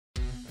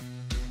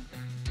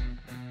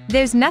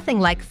There's nothing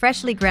like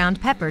freshly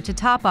ground pepper to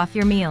top off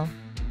your meal.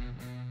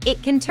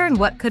 It can turn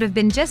what could have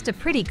been just a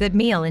pretty good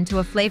meal into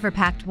a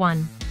flavor-packed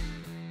one.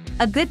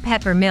 A good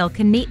pepper mill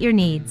can meet your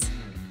needs.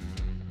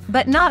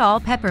 But not all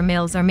pepper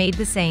mills are made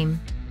the same.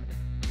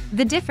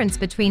 The difference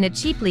between a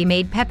cheaply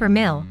made pepper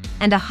mill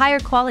and a higher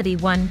quality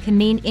one can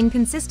mean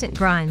inconsistent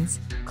grinds,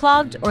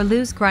 clogged or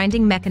loose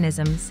grinding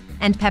mechanisms,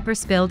 and pepper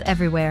spilled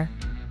everywhere.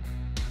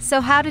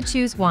 So how to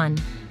choose one?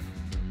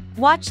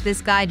 Watch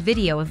this guide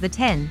video of the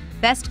 10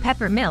 best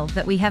pepper mill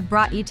that we have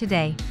brought you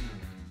today.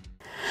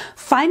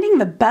 Finding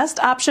the best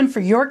option for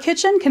your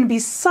kitchen can be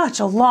such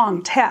a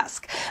long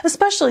task,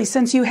 especially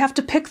since you have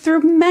to pick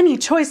through many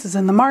choices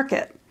in the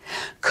market.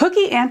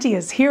 Cookie Auntie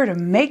is here to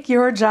make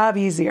your job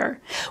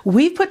easier.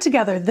 We've put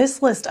together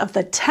this list of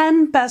the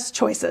 10 best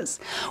choices.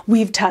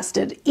 We've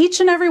tested each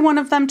and every one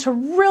of them to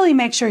really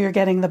make sure you're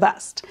getting the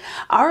best.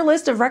 Our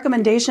list of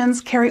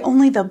recommendations carry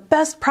only the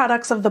best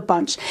products of the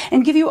bunch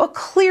and give you a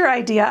clear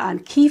idea on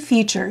key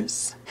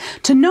features.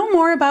 To know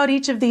more about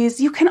each of these,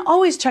 you can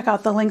always check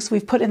out the links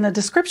we've put in the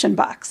description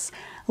box.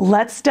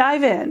 Let's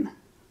dive in.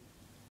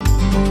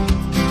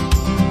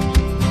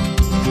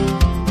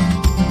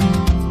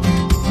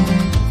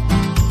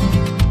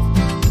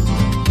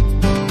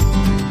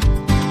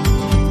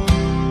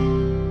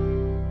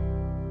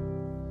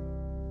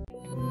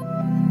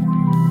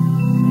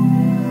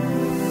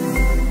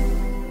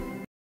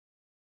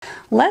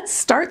 Let's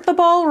start the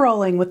ball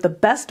rolling with the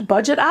best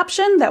budget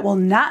option that will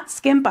not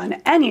skimp on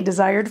any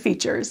desired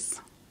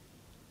features.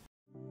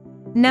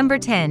 Number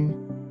 10.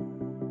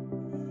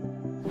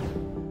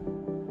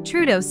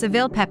 Trudeau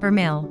Seville Pepper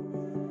Mill.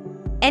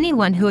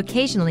 Anyone who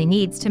occasionally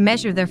needs to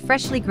measure their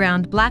freshly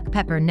ground black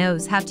pepper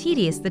knows how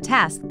tedious the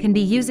task can be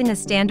using a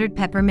standard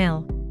pepper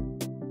mill.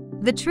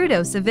 The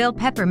Trudeau Seville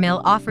Pepper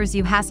Mill offers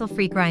you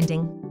hassle-free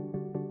grinding.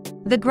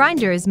 The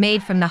grinder is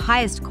made from the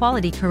highest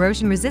quality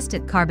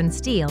corrosion-resistant carbon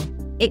steel.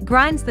 It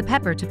grinds the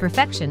pepper to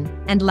perfection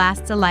and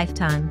lasts a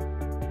lifetime.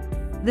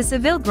 The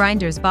Seville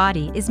grinder's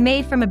body is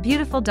made from a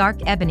beautiful dark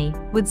ebony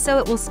wood, so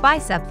it will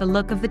spice up the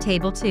look of the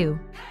table too.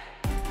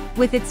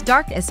 With its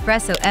dark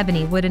espresso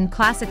ebony wood and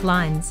classic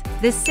lines,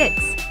 this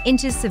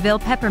 6-inch Seville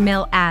pepper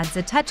mill adds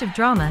a touch of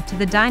drama to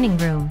the dining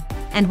room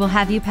and will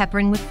have you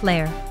peppering with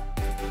flair.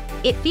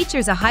 It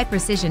features a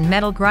high-precision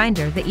metal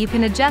grinder that you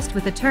can adjust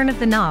with a turn of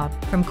the knob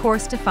from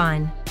coarse to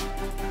fine.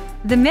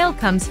 The mill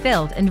comes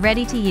filled and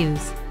ready to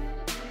use.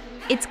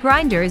 Its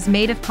grinder is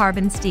made of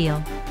carbon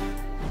steel.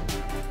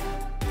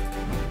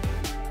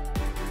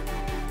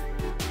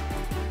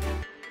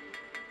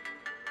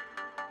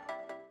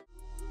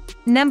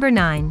 Number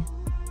 9.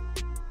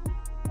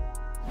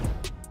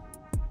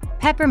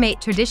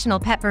 PepperMate Traditional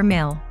Pepper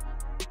Mill.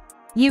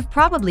 You've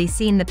probably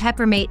seen the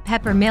PepperMate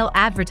Pepper Mill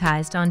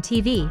advertised on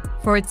TV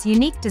for its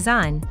unique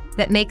design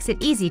that makes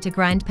it easy to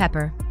grind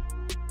pepper.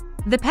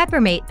 The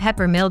PepperMate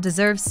Pepper Mill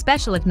deserves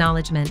special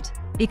acknowledgement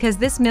because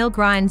this mill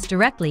grinds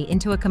directly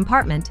into a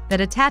compartment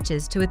that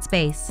attaches to its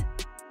base.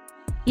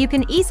 You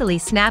can easily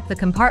snap the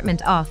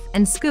compartment off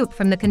and scoop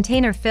from the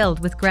container filled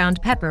with ground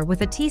pepper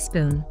with a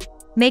teaspoon,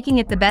 making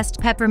it the best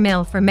pepper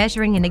mill for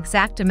measuring an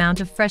exact amount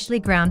of freshly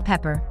ground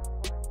pepper.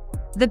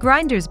 The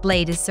grinder's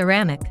blade is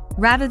ceramic,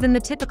 rather than the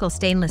typical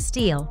stainless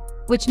steel,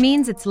 which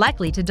means it's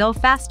likely to dull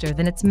faster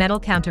than its metal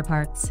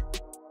counterparts.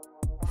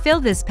 Fill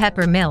this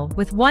pepper mill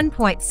with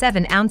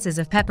 1.7 ounces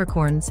of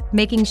peppercorns,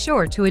 making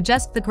sure to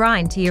adjust the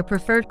grind to your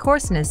preferred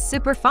coarseness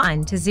super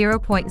fine to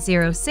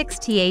 0.06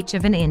 th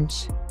of an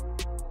inch.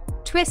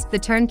 Twist the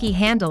turnkey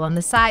handle on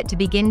the side to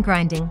begin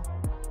grinding.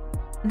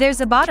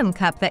 There's a bottom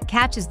cup that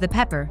catches the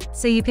pepper,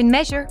 so you can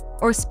measure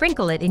or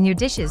sprinkle it in your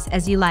dishes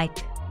as you like.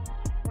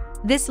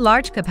 This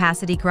large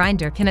capacity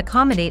grinder can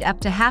accommodate up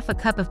to half a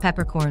cup of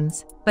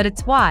peppercorns, but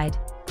its wide,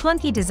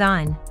 clunky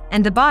design,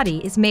 and the body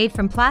is made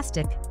from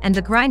plastic, and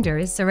the grinder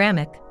is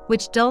ceramic,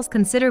 which dulls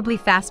considerably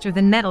faster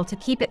than metal to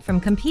keep it from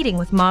competing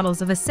with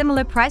models of a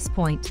similar price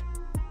point.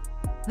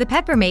 The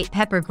PepperMate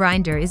pepper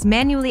grinder is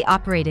manually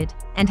operated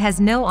and has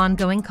no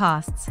ongoing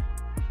costs.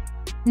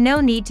 No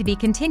need to be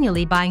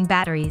continually buying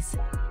batteries.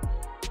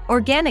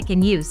 Organic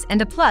in use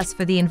and a plus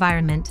for the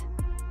environment.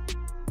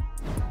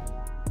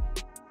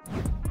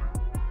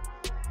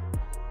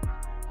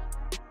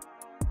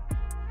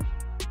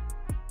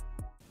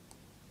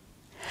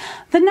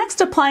 The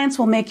next appliance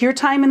will make your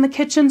time in the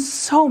kitchen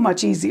so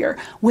much easier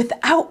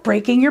without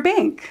breaking your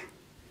bank.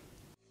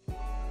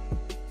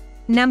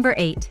 Number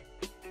 8.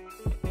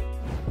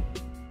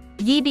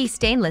 Ieebee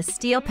Stainless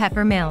Steel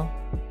Pepper Mill.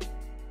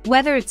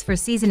 Whether it's for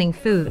seasoning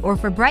food or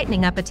for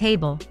brightening up a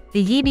table,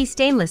 the Ieebee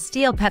Stainless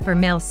Steel Pepper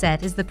Mill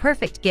set is the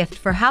perfect gift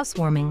for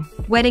housewarming,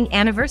 wedding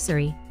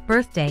anniversary,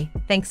 birthday,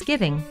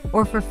 Thanksgiving,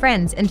 or for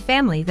friends and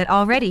family that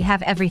already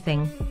have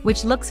everything,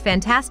 which looks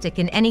fantastic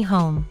in any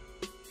home.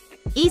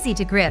 Easy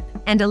to grip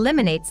and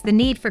eliminates the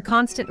need for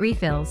constant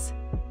refills.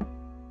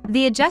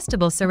 The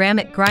adjustable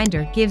ceramic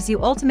grinder gives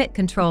you ultimate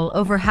control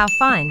over how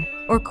fine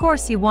or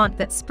coarse you want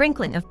that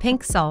sprinkling of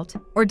pink salt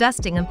or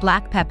dusting of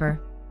black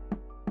pepper.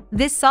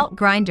 This salt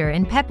grinder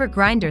and pepper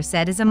grinder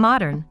set is a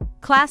modern,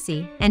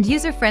 classy, and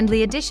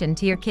user-friendly addition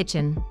to your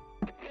kitchen.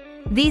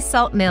 These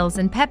salt mills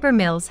and pepper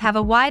mills have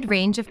a wide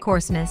range of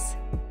coarseness.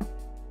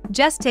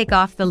 Just take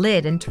off the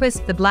lid and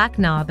twist the black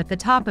knob at the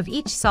top of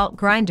each salt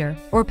grinder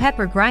or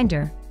pepper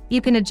grinder.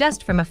 You can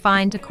adjust from a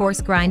fine to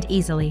coarse grind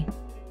easily.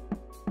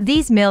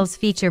 These mills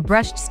feature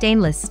brushed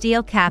stainless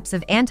steel caps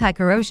of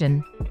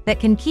anti-corrosion that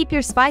can keep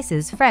your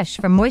spices fresh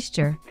from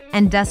moisture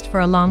and dust for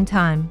a long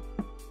time.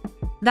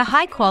 The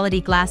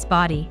high-quality glass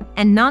body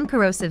and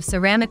non-corrosive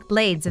ceramic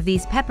blades of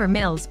these pepper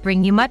mills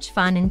bring you much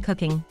fun in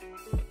cooking.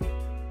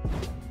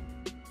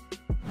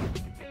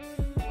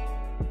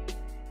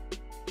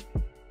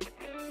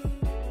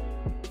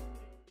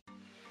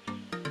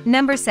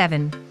 Number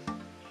 7.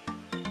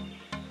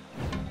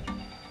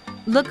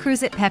 Le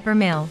Creuset Pepper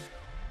Mill.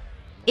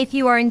 If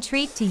you are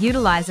intrigued to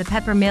utilize a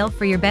pepper mill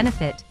for your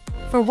benefit,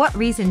 for what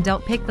reason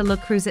don't pick the Le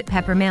Creuset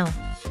Pepper Mill?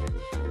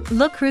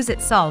 Le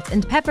Creuset salt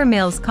and pepper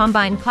mills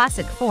combine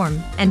classic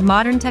form and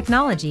modern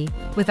technology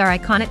with our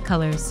iconic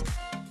colors.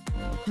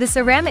 The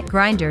ceramic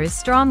grinder is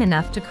strong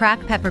enough to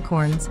crack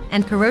peppercorns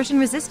and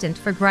corrosion-resistant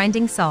for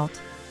grinding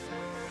salt.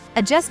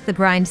 Adjust the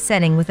grind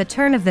setting with a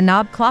turn of the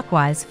knob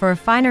clockwise for a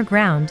finer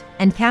ground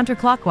and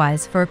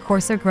counterclockwise for a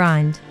coarser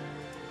grind.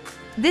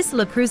 This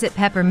Le Creuset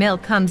pepper mill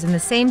comes in the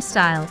same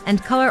style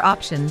and color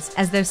options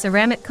as their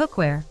ceramic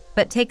cookware,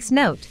 but takes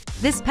note,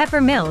 this pepper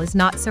mill is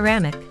not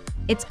ceramic,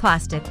 it's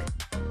plastic.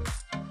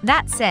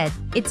 That said,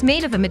 it's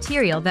made of a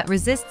material that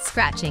resists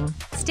scratching,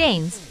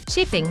 stains,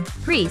 chipping,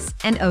 grease,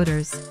 and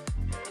odors.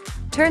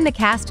 Turn the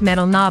cast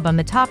metal knob on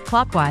the top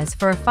clockwise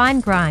for a fine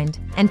grind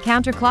and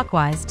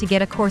counterclockwise to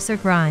get a coarser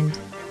grind.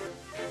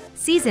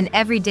 Season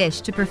every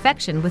dish to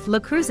perfection with Le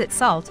Creuset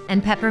salt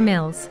and pepper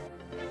mills.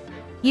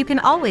 You can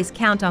always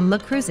count on Le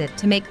Creuset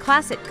to make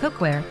classic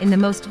cookware in the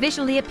most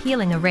visually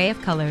appealing array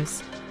of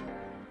colors.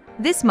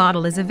 This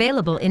model is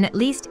available in at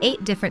least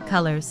 8 different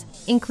colors,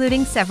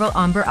 including several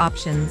ombre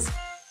options.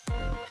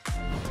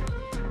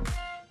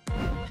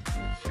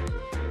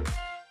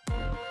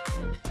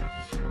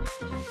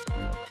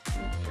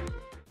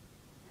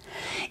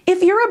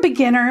 If you're a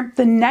beginner,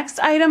 the next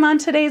item on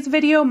today's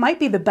video might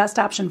be the best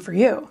option for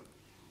you.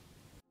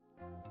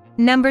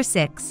 Number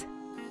 6.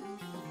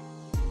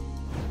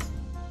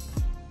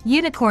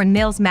 Unicorn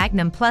Mills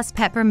Magnum Plus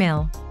Pepper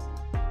Mill.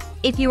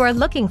 If you are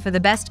looking for the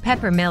best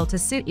pepper mill to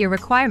suit your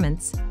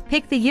requirements,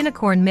 pick the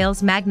Unicorn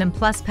Mills Magnum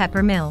Plus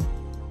Pepper Mill.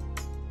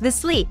 The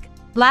sleek,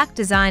 black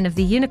design of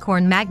the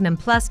Unicorn Magnum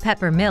Plus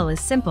Pepper Mill is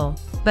simple,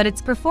 but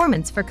its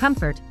performance for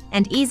comfort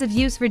and ease of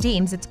use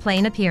redeems its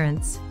plain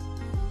appearance.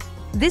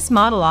 This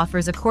model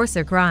offers a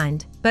coarser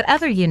grind, but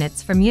other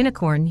units from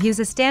Unicorn use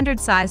a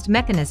standard-sized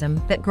mechanism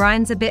that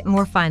grinds a bit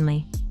more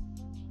finely.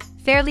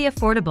 Fairly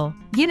affordable,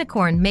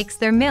 Unicorn makes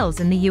their mills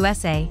in the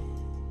USA.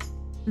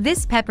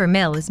 This pepper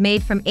mill is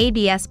made from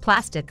ABS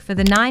plastic for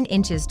the 9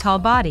 inches tall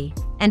body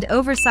and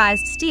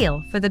oversized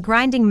steel for the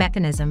grinding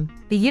mechanism.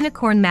 The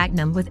Unicorn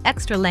Magnum with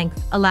extra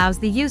length allows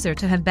the user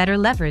to have better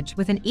leverage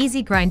with an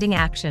easy grinding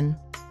action.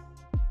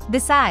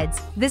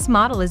 Besides, this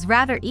model is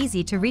rather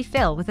easy to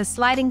refill with a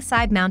sliding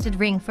side-mounted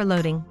ring for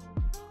loading.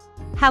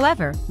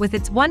 However, with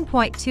its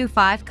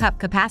 1.25 cup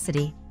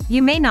capacity,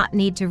 you may not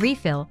need to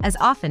refill as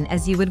often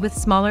as you would with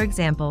smaller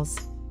examples.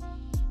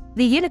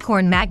 The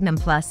Unicorn Magnum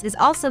Plus is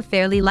also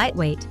fairly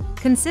lightweight,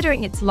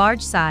 considering its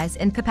large size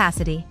and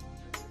capacity.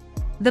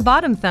 The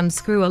bottom thumb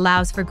screw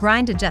allows for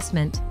grind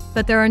adjustment,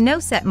 but there are no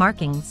set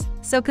markings,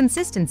 so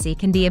consistency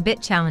can be a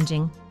bit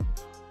challenging.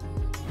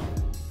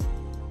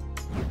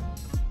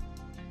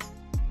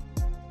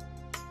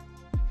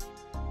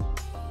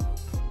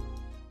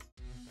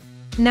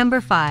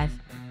 Number 5.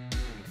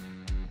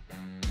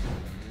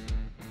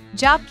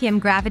 Jobkim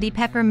Gravity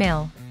Pepper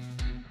Mill.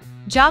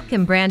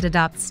 Jobkim brand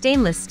adopts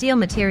stainless steel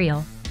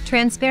material,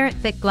 transparent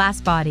thick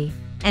glass body,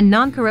 and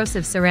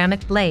non-corrosive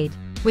ceramic blade,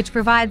 which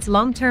provides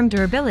long-term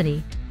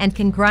durability and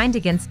can grind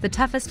against the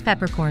toughest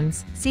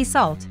peppercorns, sea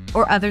salt,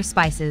 or other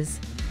spices.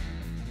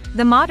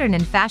 The modern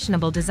and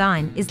fashionable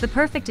design is the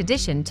perfect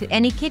addition to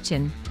any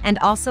kitchen and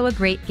also a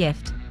great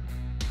gift.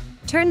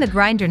 Turn the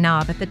grinder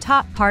knob at the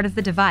top part of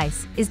the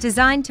device is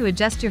designed to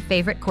adjust your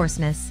favorite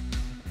coarseness.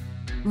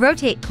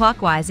 Rotate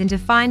clockwise into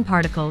fine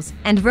particles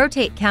and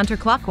rotate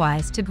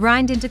counterclockwise to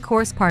grind into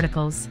coarse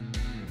particles.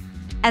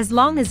 As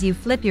long as you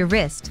flip your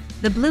wrist,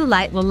 the blue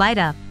light will light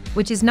up,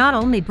 which is not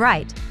only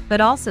bright, but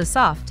also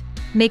soft,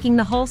 making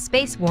the whole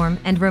space warm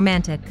and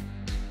romantic.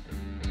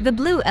 The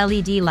blue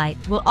LED light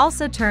will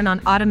also turn on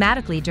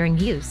automatically during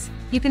use.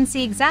 You can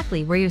see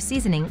exactly where your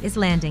seasoning is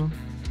landing.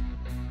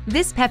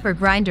 This pepper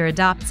grinder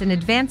adopts an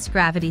advanced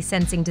gravity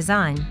sensing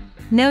design.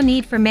 No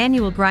need for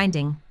manual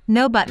grinding,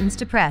 no buttons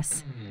to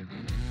press.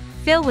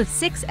 Fill with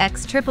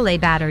 6X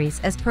AAA batteries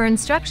as per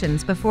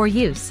instructions before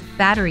use.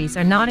 Batteries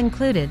are not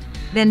included,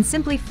 then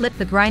simply flip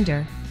the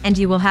grinder, and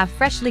you will have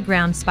freshly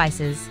ground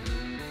spices.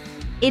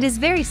 It is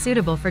very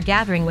suitable for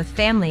gathering with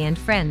family and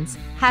friends,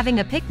 having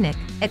a picnic,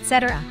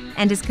 etc.,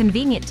 and is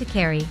convenient to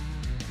carry.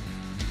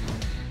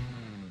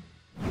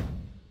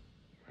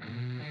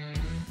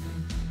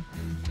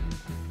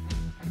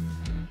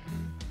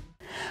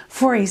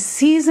 For a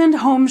seasoned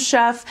home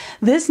chef,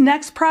 this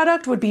next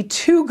product would be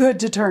too good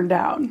to turn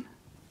down.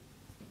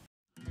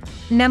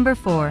 Number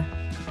 4.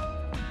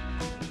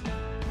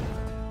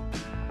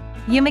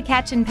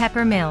 Ieebee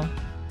Pepper Mill.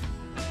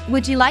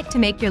 Would you like to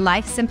make your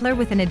life simpler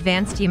with an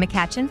advanced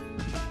Ieebee?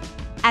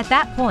 At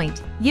that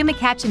point,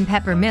 Ieebee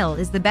Pepper Mill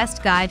is the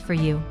best guide for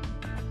you.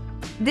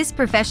 This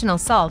professional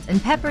salt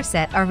and pepper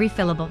set are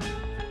refillable.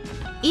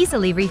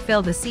 Easily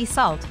refill the sea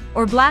salt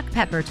or black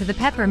pepper to the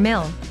pepper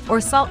mill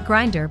or salt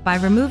grinder by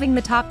removing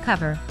the top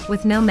cover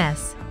with no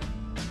mess.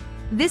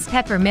 This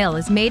pepper mill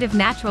is made of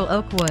natural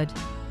oak wood.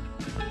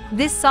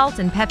 This salt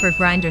and pepper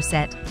grinder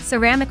set,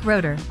 ceramic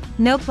rotor,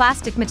 no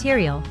plastic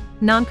material,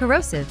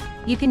 non-corrosive,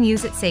 you can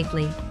use it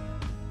safely.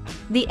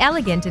 The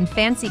elegant and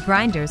fancy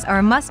grinders are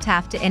a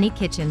must-have to any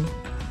kitchen.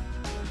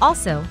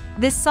 Also,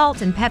 this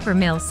salt and pepper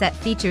mill set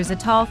features a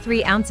tall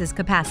 3 ounces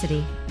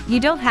capacity. You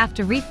don't have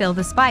to refill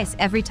the spice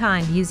every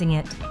time using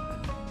it.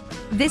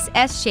 This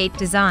S-shaped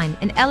design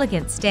and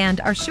elegant stand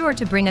are sure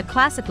to bring a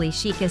classically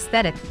chic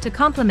aesthetic to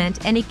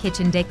complement any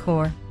kitchen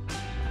decor.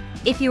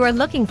 If you are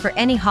looking for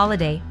any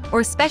holiday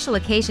or special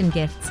occasion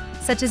gifts,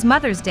 such as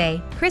Mother's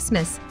Day,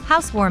 Christmas,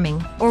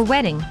 housewarming, or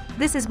wedding,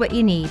 this is what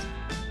you need.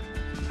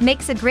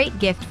 Makes a great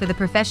gift for the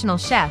professional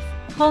chef,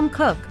 home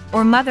cook,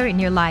 or mother in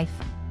your life.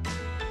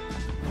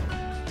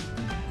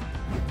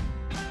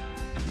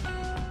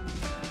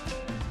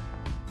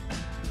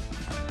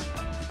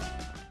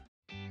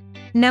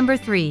 Number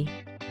 3.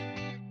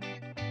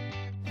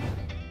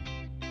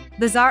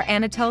 Tsar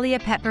Anatolia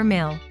Pepper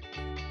Mill.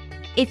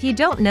 If you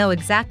don't know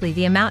exactly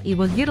the amount you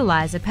will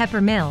utilize a pepper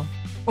mill,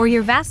 or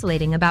you're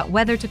vacillating about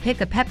whether to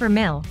pick a pepper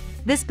mill,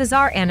 this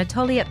Tsar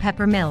Anatolia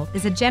Pepper Mill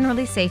is a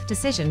generally safe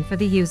decision for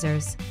the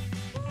users.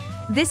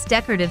 This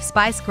decorative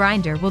spice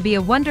grinder will be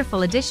a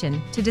wonderful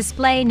addition to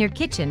display in your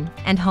kitchen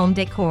and home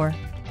decor.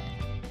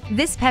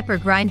 This pepper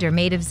grinder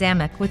made of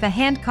zamak with a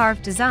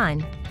hand-carved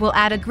design will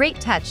add a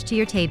great touch to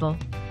your table.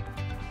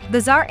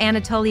 Tsar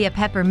Anatolia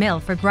Pepper Mill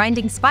for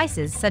grinding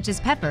spices such as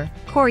pepper,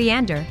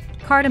 coriander,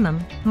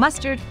 cardamom,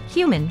 mustard,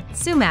 cumin,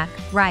 sumac,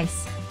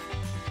 rice.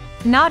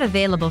 Not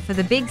available for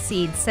the big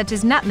seeds such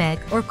as nutmeg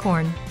or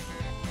corn.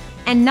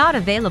 And not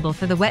available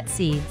for the wet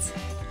seeds.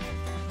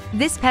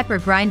 This pepper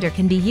grinder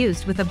can be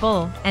used with a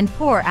bowl and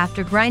pour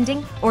after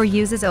grinding or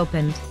use as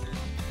opened.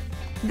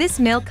 This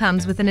mill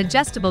comes with an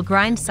adjustable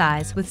grind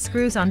size with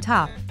screws on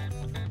top.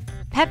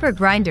 Pepper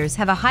grinders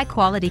have a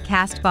high-quality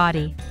cast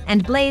body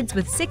and blades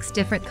with 6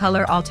 different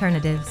color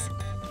alternatives.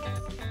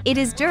 It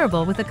is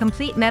durable with a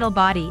complete metal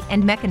body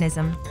and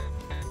mechanism.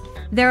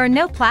 There are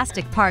no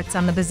plastic parts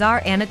on the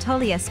Tsar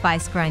Anatolia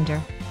spice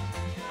grinder.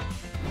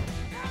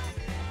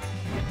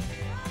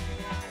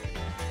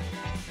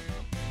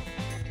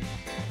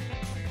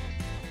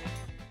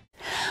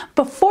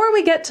 Before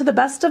we get to the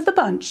best of the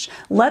bunch,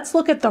 let's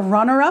look at the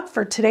runner-up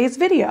for today's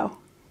video.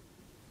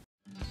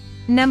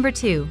 Number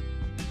 2.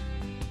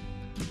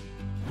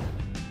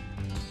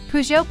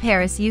 Peugeot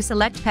Paris You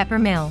Select Pepper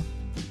Mill.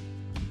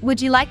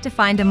 Would you like to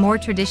find a more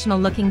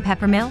traditional-looking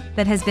pepper mill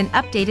that has been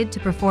updated to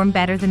perform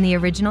better than the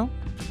original?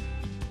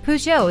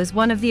 Peugeot is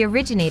one of the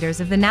originators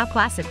of the now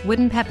classic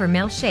wooden pepper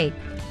mill shape,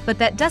 but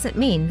that doesn't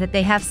mean that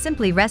they have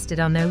simply rested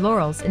on their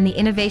laurels in the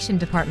innovation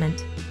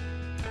department.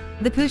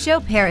 The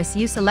Peugeot Paris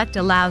You Select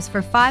allows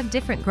for 5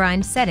 different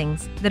grind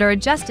settings that are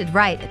adjusted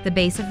right at the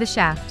base of the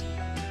shaft.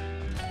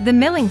 The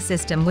milling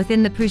system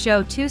within the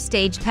Peugeot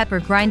 2-stage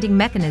pepper grinding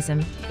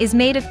mechanism is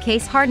made of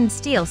case-hardened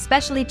steel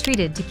specially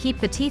treated to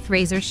keep the teeth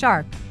razor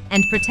sharp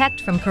and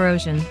protect from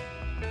corrosion.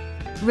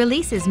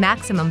 Releases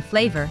maximum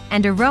flavor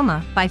and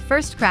aroma by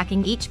first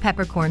cracking each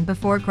peppercorn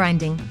before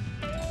grinding.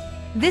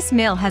 This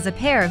mill has a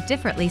pair of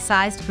differently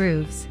sized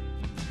grooves.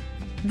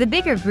 The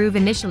bigger groove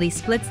initially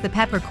splits the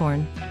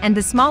peppercorn, and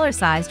the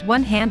smaller-sized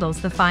one handles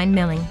the fine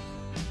milling.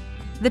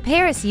 The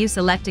Paris You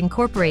Select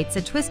incorporates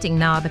a twisting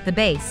knob at the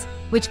base,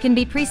 which can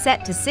be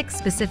preset to 6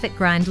 specific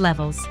grind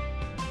levels.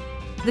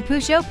 The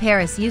Peugeot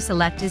Paris You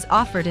Select is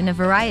offered in a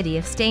variety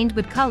of stained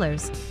wood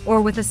colors,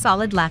 or with a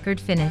solid lacquered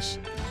finish.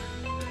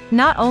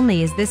 Not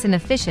only is this an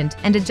efficient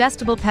and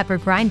adjustable pepper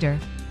grinder,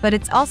 but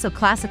it's also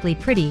classically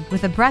pretty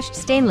with a brushed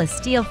stainless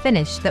steel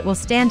finish that will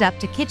stand up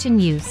to kitchen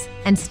use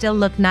and still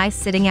look nice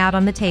sitting out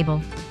on the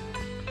table.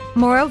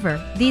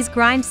 Moreover, these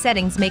grind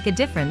settings make a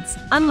difference,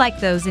 unlike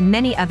those in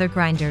many other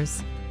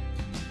grinders.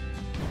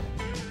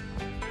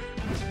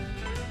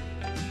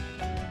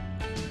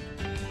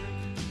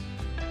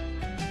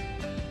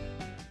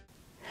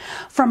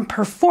 From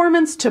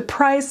performance to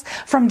price,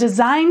 from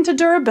design to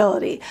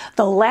durability,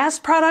 the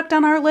last product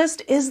on our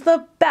list is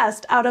the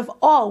best out of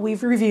all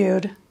we've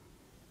reviewed.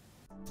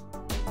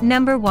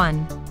 Number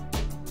 1.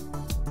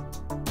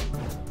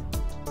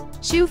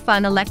 Chew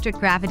Fun Electric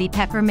Gravity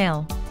Pepper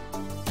Mill.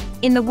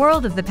 In the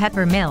world of the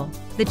pepper mill,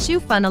 the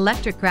Chew Fun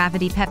Electric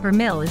Gravity Pepper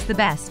Mill is the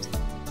best.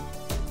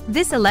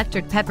 This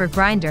electric pepper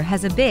grinder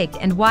has a big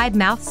and wide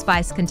mouth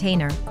spice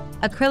container,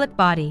 acrylic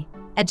body,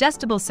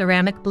 adjustable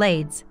ceramic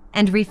blades,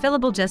 and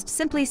refillable just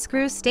simply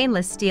screws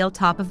stainless steel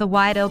top of the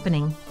wide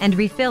opening and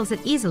refills it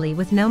easily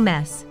with no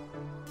mess.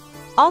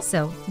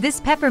 Also, this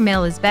pepper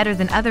mill is better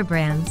than other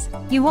brands,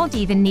 you won't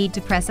even need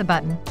to press a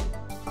button.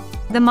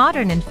 The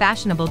modern and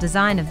fashionable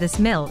design of this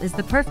mill is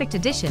the perfect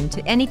addition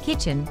to any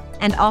kitchen,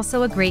 and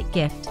also a great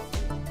gift.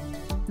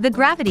 The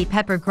gravity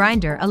pepper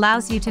grinder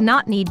allows you to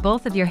not need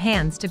both of your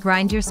hands to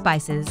grind your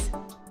spices.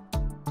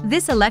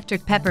 This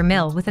electric pepper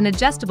mill with an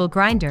adjustable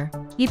grinder,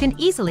 you can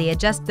easily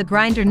adjust the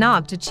grinder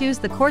knob to choose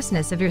the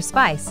coarseness of your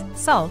spice,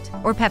 salt,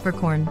 or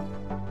peppercorn.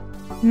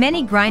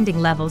 Many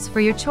grinding levels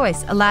for your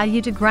choice allow you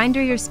to grind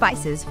your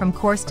spices from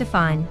coarse to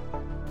fine.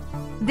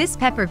 This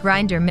pepper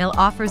grinder mill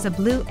offers a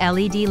blue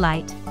LED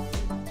light.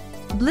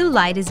 Blue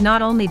light is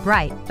not only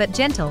bright but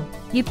gentle.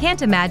 You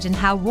can't imagine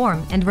how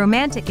warm and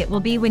romantic it will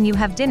be when you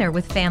have dinner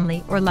with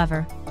family or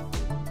lover.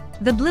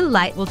 The blue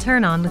light will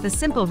turn on with a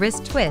simple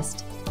wrist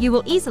twist. You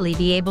will easily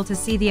be able to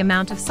see the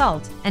amount of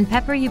salt and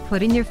pepper you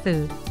put in your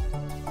food.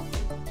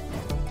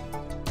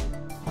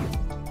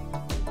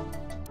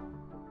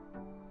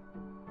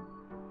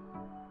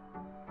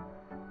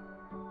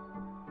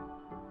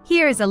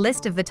 Here is a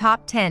list of the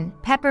top 10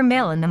 pepper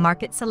mill in the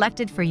market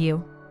selected for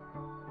you.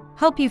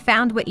 Hope you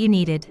found what you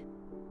needed.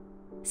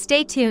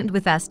 Stay tuned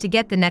with us to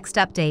get the next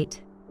update.